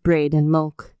chips, bread and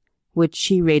milk, which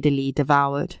he readily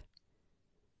devoured.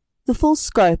 The full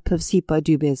scope of Sipho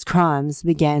Dube's crimes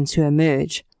began to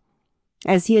emerge,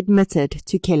 as he admitted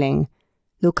to killing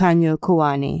Lucanio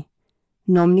Kowane,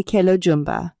 Nomnikelo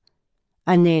Jumba,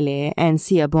 Anele and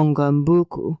Siyabonga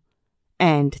Mbuku,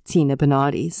 and Tina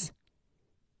Bernardes.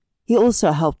 He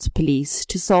also helped police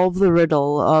to solve the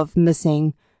riddle of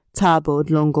missing Thabo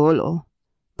Dlongolo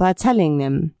by telling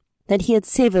them that he had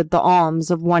severed the arms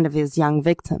of one of his young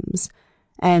victims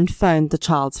and phoned the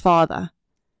child's father.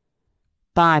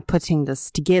 By putting this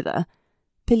together,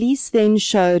 police then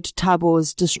showed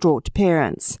Thabo's distraught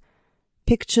parents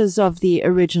pictures of the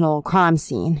original crime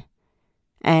scene,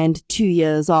 and 2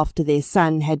 years after their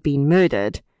son had been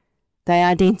murdered, they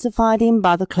identified him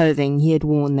by the clothing he had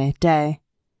worn that day.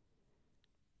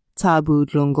 Thabo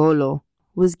Dlongolo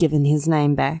was given his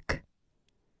name back.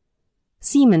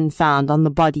 Semen found on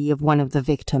the body of one of the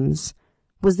victims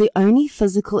was the only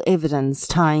physical evidence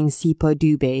tying Sipho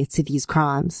Dube to these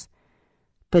crimes,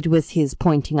 but with his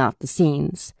pointing out the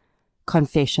scenes,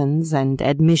 confessions and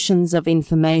admissions of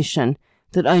information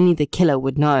that only the killer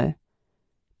would know,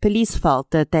 police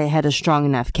felt that they had a strong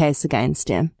enough case against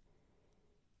him.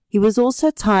 He was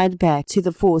also tied back to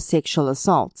the 4 sexual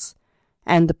assaults,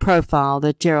 and the profile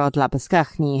that Gerard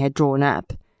Labuschagne had drawn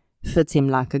up fit him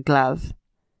like a glove.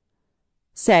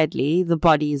 Sadly, the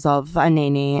bodies of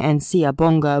Anene and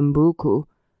Siyabonga Mbuku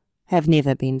have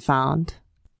never been found.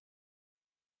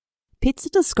 Piet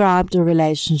described a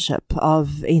relationship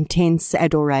of intense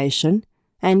adoration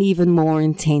and even more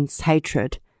intense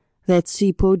hatred that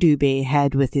Sipho Dube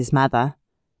had with his mother.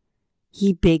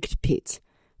 He begged Piet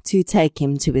to take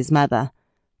him to his mother,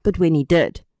 but when he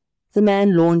did, the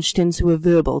man launched into a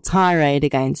verbal tirade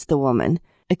against the woman,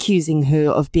 accusing her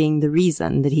of being the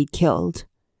reason that he'd killed.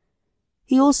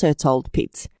 He also told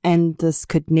Piet, and this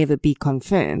could never be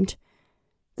confirmed,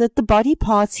 that the body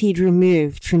parts he'd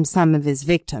removed from some of his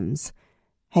victims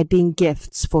had been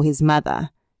gifts for his mother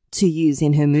to use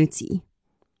in her muti.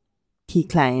 He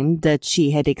claimed that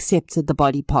she had accepted the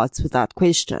body parts without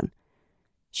question.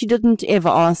 She didn't ever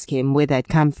ask him where they'd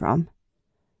come from.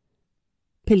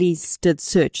 Police did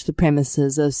search the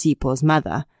premises of Sipho's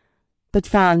mother, but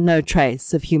found no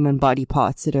trace of human body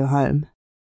parts at her home.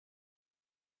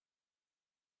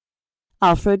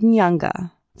 Alfred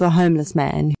Nyanga, the homeless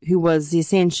man who was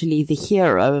essentially the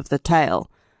hero of the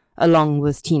tale, along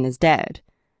with Tina's dad,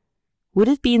 would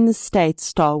have been the state's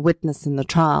star witness in the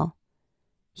trial.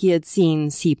 He had seen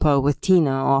Sipho with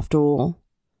Tina after all.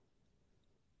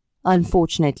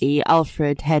 Unfortunately,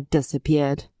 Alfred had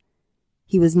disappeared.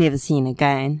 He was never seen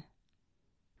again.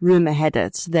 Rumour had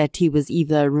it that he was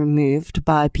either removed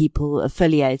by people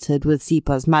affiliated with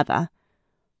Sipho's mother,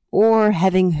 or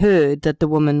having heard that the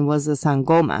woman was a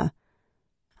Sangoma,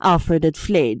 Alfred had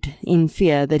fled in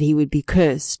fear that he would be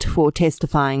cursed for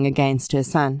testifying against her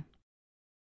son.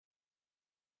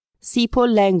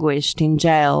 Sipho languished in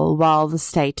jail while the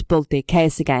state built their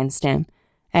case against him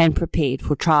and prepared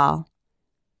for trial.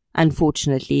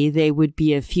 Unfortunately, there would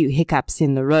be a few hiccups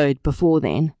in the road before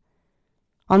then.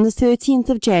 On the 13th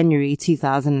of January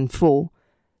 2004,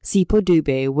 Sipho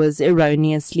Dube was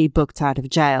erroneously booked out of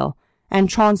jail and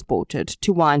transported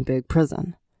to Wynberg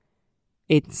prison.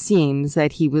 It seems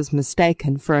that he was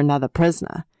mistaken for another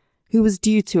prisoner, who was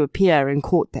due to appear in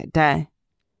court that day.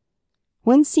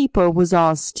 When Sipho was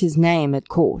asked his name at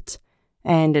court,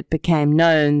 and it became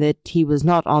known that he was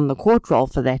not on the court roll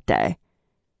for that day,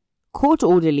 court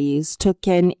orderlies took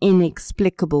an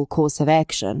inexplicable course of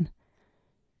action.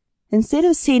 Instead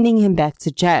of sending him back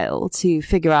to jail to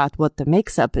figure out what the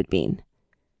mix-up had been,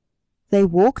 they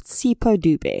walked Sipho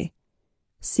Dube,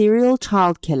 serial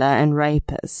child killer and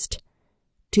rapist,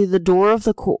 to the door of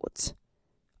the court,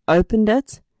 opened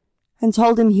it, and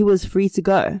told him he was free to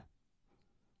go.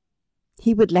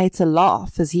 He would later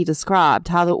laugh as he described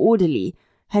how the orderly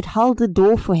had held the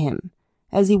door for him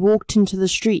as he walked into the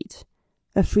street,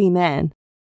 a free man.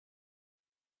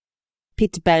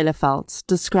 Piet Bijleveld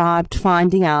described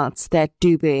finding out that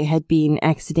Dube had been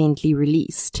accidentally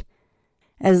released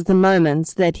as the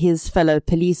moment that his fellow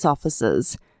police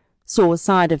officers saw a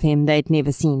side of him they'd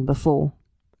never seen before.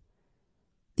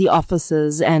 The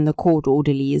officers and the court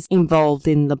orderlies involved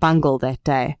in the bungle that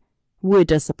day were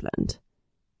disciplined,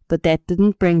 but that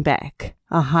didn't bring back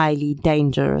a highly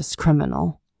dangerous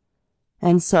criminal.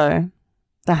 And so,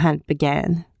 the hunt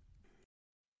began.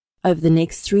 Over the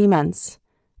next 3 months,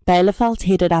 Bijleveld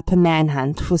headed up a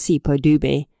manhunt for Sipho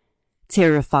Dube,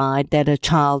 terrified that a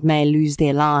child may lose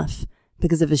their life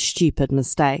because of a stupid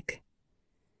mistake.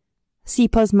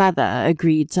 Sipho's mother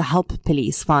agreed to help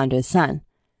police find her son,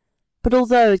 but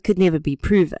although it could never be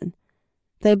proven,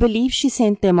 they believe she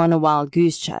sent them on a wild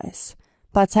goose chase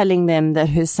by telling them that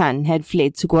her son had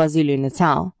fled to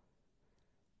KwaZulu-Natal.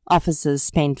 Officers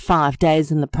spent 5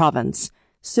 days in the province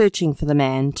searching for the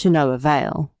man to no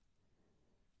avail.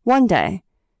 One day,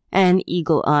 an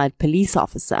eagle-eyed police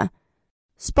officer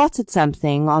spotted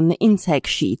something on the intake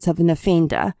sheet of an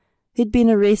offender who'd been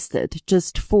arrested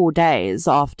just 4 days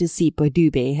after Sipho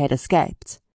Dube had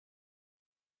escaped.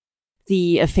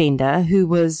 The offender, who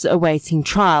was awaiting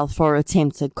trial for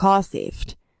attempted car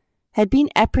theft, had been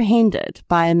apprehended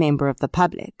by a member of the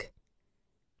public.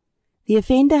 The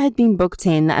offender had been booked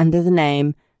in under the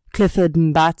name Clifford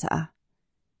Mbata,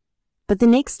 but the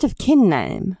next of kin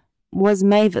name was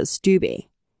Mavis Dube,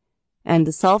 and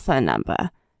the cell phone number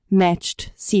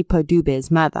matched Sipho Dube's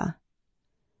mother.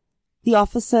 The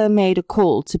officer made a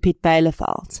call to Piet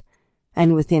Bijleveld,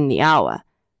 and within the hour,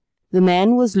 the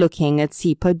man was looking at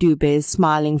Sipho Dube's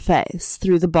smiling face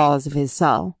through the bars of his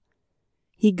cell.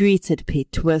 He greeted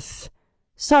Piet with,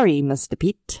 "Sorry, Mr.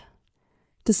 Piet."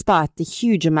 Despite the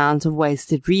huge amount of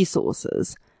wasted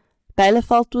resources,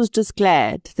 Bijleveld was just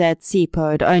glad that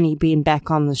Sipho had only been back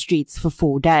on the streets for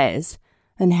 4 days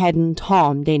and hadn't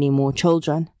harmed any more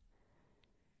children.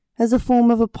 As a form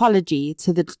of apology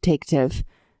to the detective,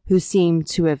 who seemed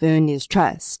to have earned his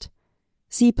trust,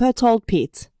 Sipho told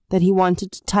Piet that he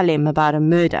wanted to tell him about a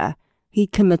murder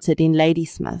he'd committed in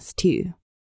Ladysmith too.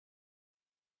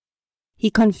 He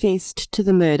confessed to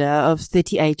the murder of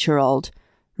 38-year-old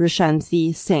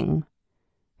Rishanthi Singh,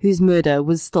 whose murder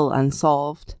was still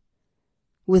unsolved.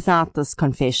 Without this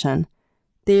confession,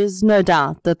 there's no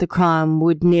doubt that the crime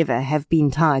would never have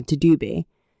been tied to Dube,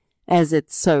 as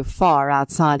it's so far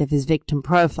outside of his victim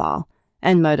profile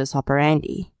and modus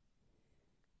operandi.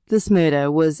 This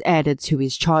murder was added to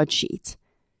his charge sheet,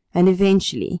 and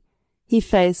eventually he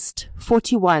faced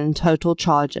 41 total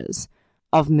charges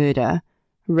of murder,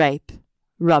 rape,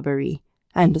 robbery,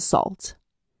 and assault.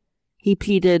 He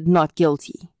pleaded not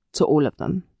guilty to all of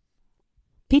them.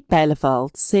 Piet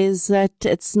Bijleveld says that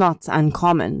it's not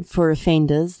uncommon for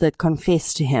offenders that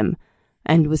confess to him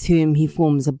and with whom he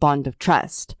forms a bond of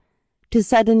trust to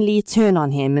suddenly turn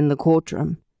on him in the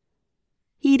courtroom.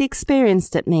 He'd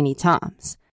experienced it many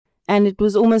times, and it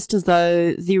was almost as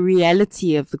though the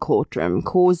reality of the courtroom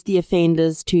caused the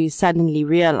offenders to suddenly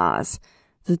realize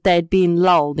that they'd been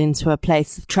lulled into a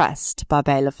place of trust by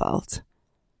Bijleveld.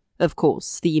 Of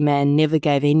course, the man never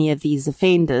gave any of these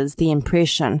offenders the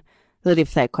impression that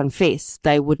if they confessed,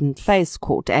 they wouldn't face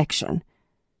court action.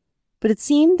 But it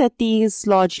seemed that these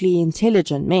largely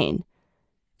intelligent men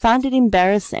found it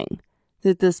embarrassing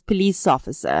that this police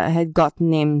officer had gotten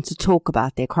them to talk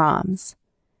about their crimes.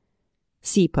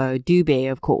 Sipho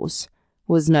Dube, of course,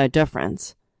 was no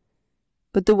different.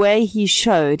 But the way he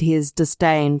showed his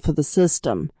disdain for the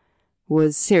system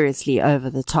was seriously over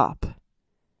the top.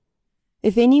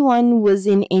 If anyone was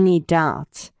in any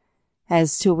doubt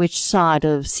as to which side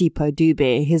of Sipho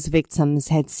Dube his victims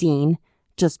had seen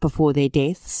just before their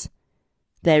deaths,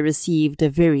 they received a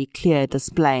very clear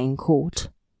display in court.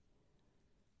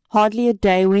 Hardly a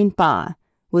day went by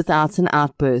without an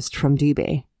outburst from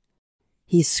Dube.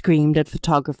 He screamed at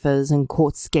photographers and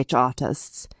court sketch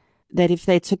artists that if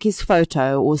they took his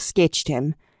photo or sketched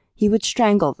him, he would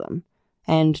strangle them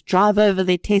and drive over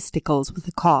their testicles with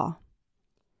a car.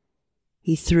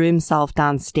 He threw himself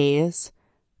downstairs,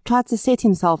 tried to set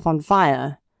himself on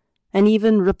fire, and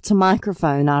even ripped a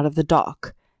microphone out of the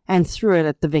dock and threw it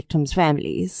at the victims'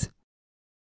 families.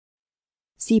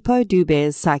 Sipho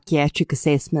Dube's psychiatric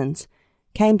assessment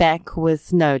came back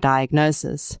with no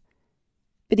diagnosis,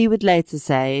 but he would later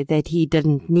say that he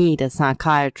didn't need a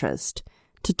psychiatrist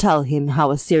to tell him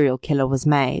how a serial killer was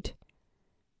made.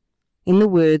 In the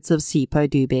words of Sipho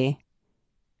Dube,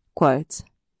 quote,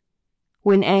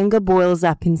 "When anger boils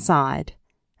up inside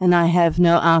and I have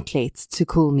no outlet to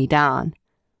cool me down,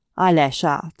 I lash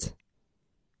out.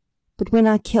 But when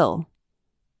I kill,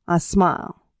 I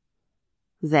smile.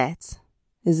 That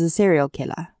is a serial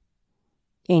killer."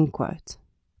 End quote.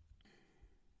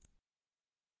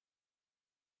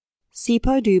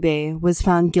 Sipho Dube was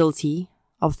found guilty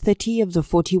of 30 of the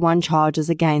 41 charges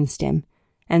against him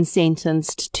and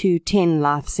sentenced to 10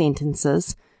 life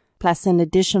sentences, plus an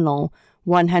additional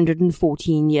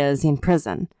 114 years in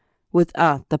prison,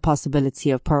 without the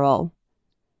possibility of parole.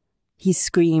 He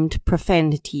screamed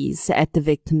profanities at the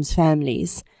victims'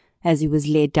 families as he was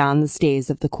led down the stairs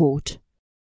of the court.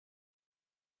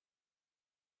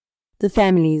 The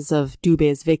families of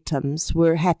Dube's victims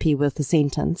were happy with the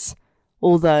sentence,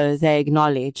 although they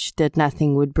acknowledged that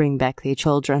nothing would bring back their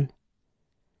children.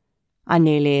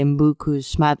 Anele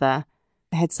Mbuku's mother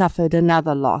had suffered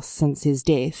another loss since his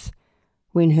death,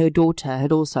 when her daughter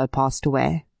had also passed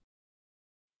away.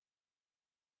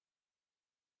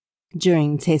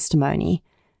 During testimony,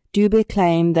 Dube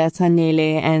claimed that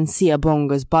Anele and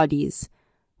Siyabonga's bodies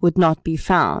would not be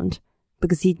found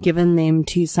because he'd given them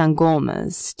to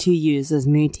sangomas to use as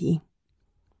muti.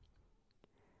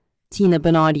 Tina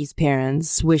Bernardi's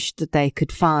parents wished that they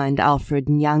could find Alfred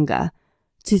Nyanga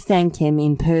to thank him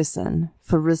in person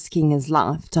for risking his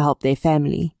life to help their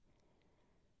family.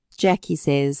 Jackie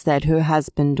says that her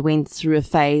husband went through a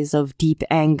phase of deep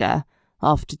anger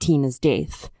after Tina's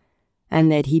death,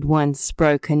 and that he'd once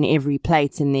broken every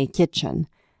plate in their kitchen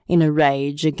in a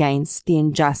rage against the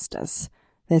injustice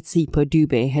that Sipho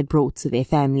Dube had brought to their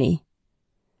family.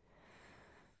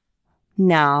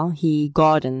 Now he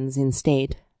gardens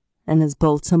instead, and has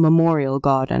built a memorial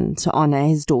garden to honor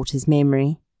his daughter's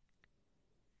memory.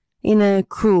 In a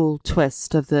cruel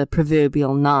twist of the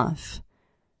proverbial knife,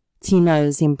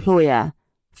 Tino's employer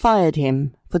fired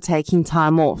him for taking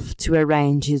time off to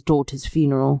arrange his daughter's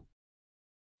funeral.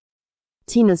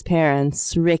 Tina's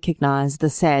parents recognized the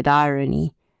sad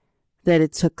irony that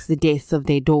it took the death of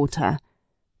their daughter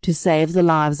to save the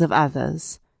lives of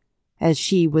others, as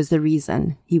she was the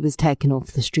reason he was taken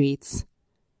off the streets.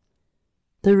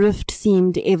 The rift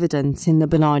seemed evident in the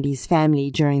Bernardi's family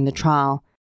during the trial,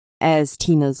 as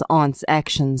Tina's aunt's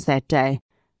actions that day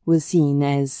were seen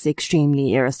as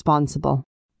extremely irresponsible.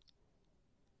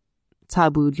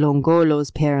 Tabu Longolo's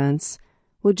parents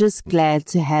were just glad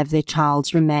to have their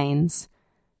child's remains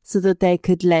so that they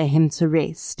could lay him to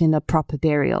rest in a proper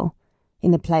burial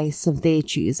in a place of their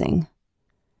choosing.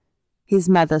 His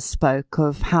mother spoke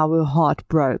of how her heart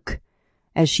broke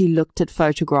as she looked at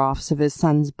photographs of her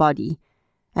son's body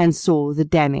and saw the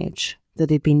damage that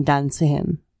had been done to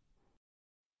him.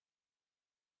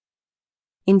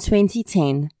 In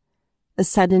 2010, a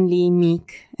suddenly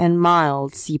meek and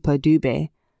mild Sipho Dube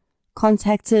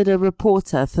contacted a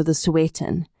reporter for the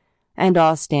Sowetan and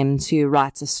asked him to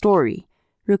write a story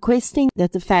requesting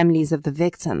that the families of the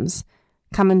victims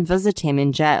come and visit him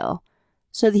in jail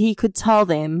so that he could tell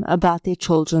them about their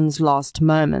children's last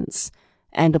moments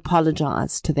and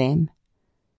apologize to them.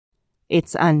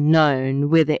 It's unknown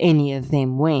whether any of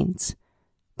them went,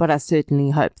 but I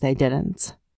certainly hope they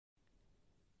didn't.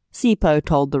 Sipho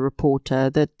told the reporter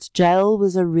that jail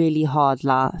was a really hard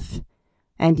life,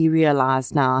 and he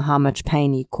realized now how much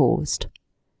pain he caused.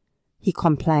 He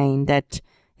complained that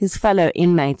his fellow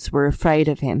inmates were afraid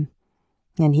of him,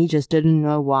 and he just didn't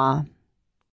know why.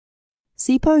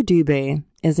 Sipho Dube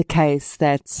is a case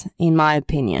that, in my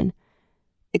opinion,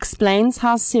 explains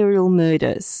how serial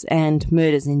murders, and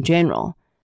murders in general,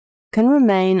 can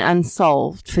remain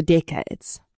unsolved for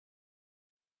decades.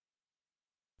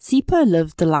 Sipho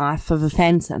lived the life of a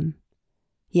phantom.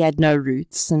 He had no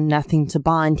roots and nothing to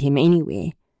bind him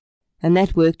anywhere, and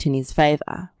that worked in his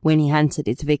favor when he hunted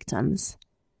his victims.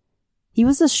 He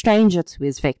was a stranger to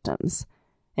his victims,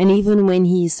 and even when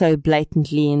he so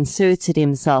blatantly inserted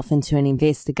himself into an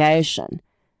investigation,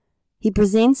 he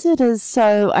presented as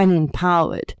so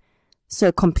unempowered,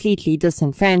 so completely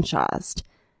disenfranchised,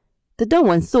 that no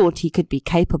one thought he could be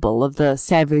capable of the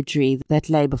savagery that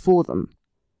lay before them.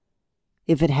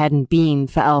 If it hadn't been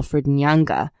for Alfred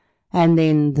Nyanga, and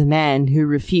then the man who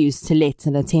refused to let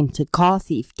an attempted car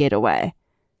thief get away,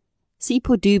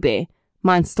 Sipho Dube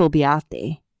might still be out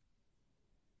there.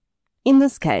 In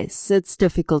this case, it's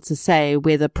difficult to say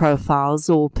whether profiles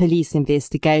or police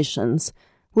investigations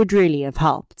would really have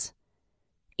helped.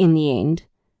 In the end,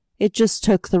 it just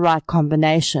took the right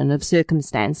combination of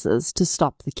circumstances to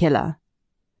stop the killer.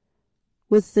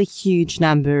 With the huge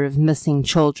number of missing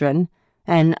children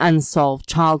and unsolved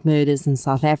child murders in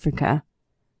South Africa,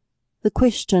 the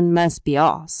question must be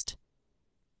asked: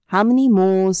 how many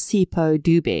more Sipho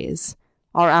Dubes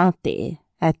are out there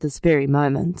at this very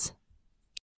moment?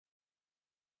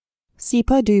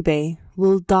 Sipho Dube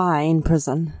will die in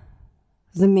prison.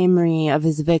 The memory of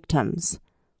his victims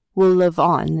will live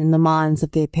on in the minds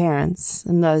of their parents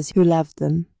and those who loved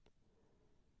them.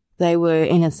 They were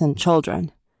innocent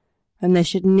children, and they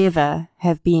should never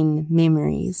have been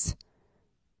memories.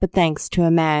 But thanks to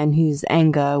a man whose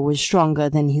anger was stronger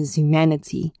than his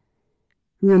humanity,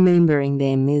 remembering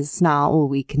them is now all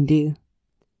we can do.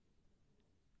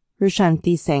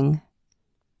 Rishanti Singh,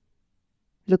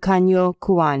 Lucanio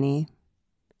Kuani,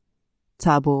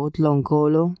 Thabo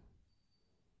Dlongolo,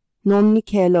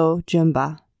 Nomnikelo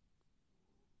Jumba,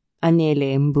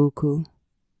 Anele Mbuku,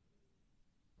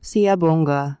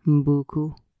 Siyabonga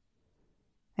Mbuku,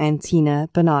 and Tina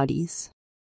Bernardes.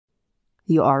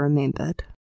 You are remembered.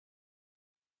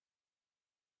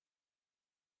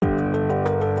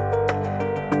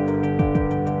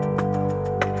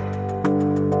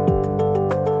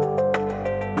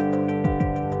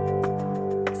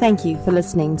 Thank you for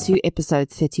listening to episode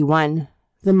 31,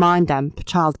 The Mind Dump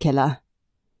Child Killer.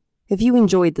 If you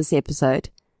enjoyed this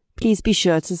episode, please be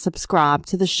sure to subscribe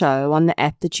to the show on the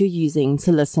app that you're using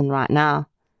to listen right now.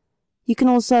 You can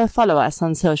also follow us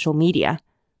on social media.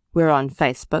 We're on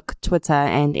Facebook, Twitter,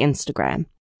 and Instagram.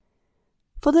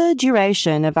 For the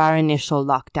duration of our initial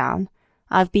lockdown,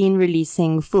 I've been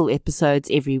releasing full episodes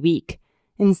every week,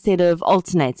 instead of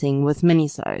alternating with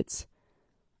minisodes.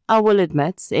 I will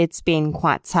admit it's been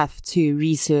quite tough to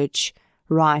research,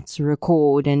 write,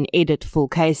 record, and edit full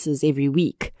cases every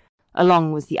week,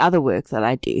 along with the other work that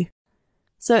I do.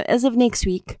 So as of next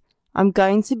week, I'm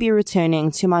going to be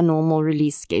returning to my normal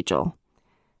release schedule.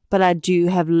 But I do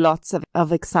have lots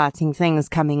of exciting things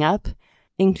coming up,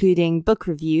 including book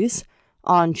reviews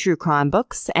on true crime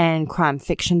books and crime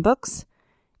fiction books,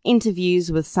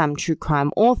 interviews with some true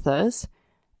crime authors,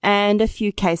 and a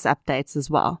few case updates as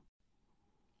well.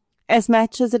 As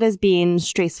much as it has been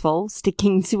stressful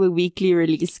sticking to a weekly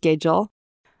release schedule,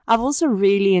 I've also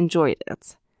really enjoyed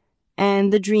it.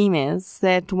 And the dream is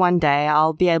that one day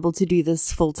I'll be able to do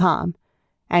this full time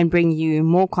and bring you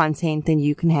more content than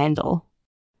you can handle.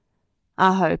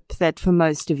 I hope that for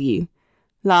most of you,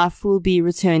 life will be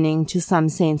returning to some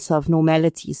sense of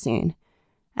normality soon,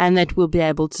 and that we'll be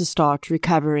able to start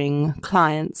recovering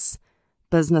clients,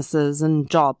 businesses, and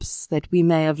jobs that we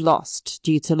may have lost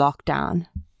due to lockdown.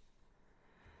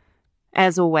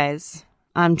 As always,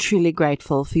 I'm truly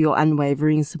grateful for your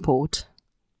unwavering support.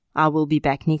 I will be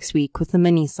back next week with a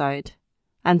mini-sode.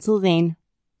 Until then,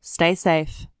 stay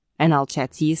safe, and I'll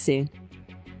chat to you soon.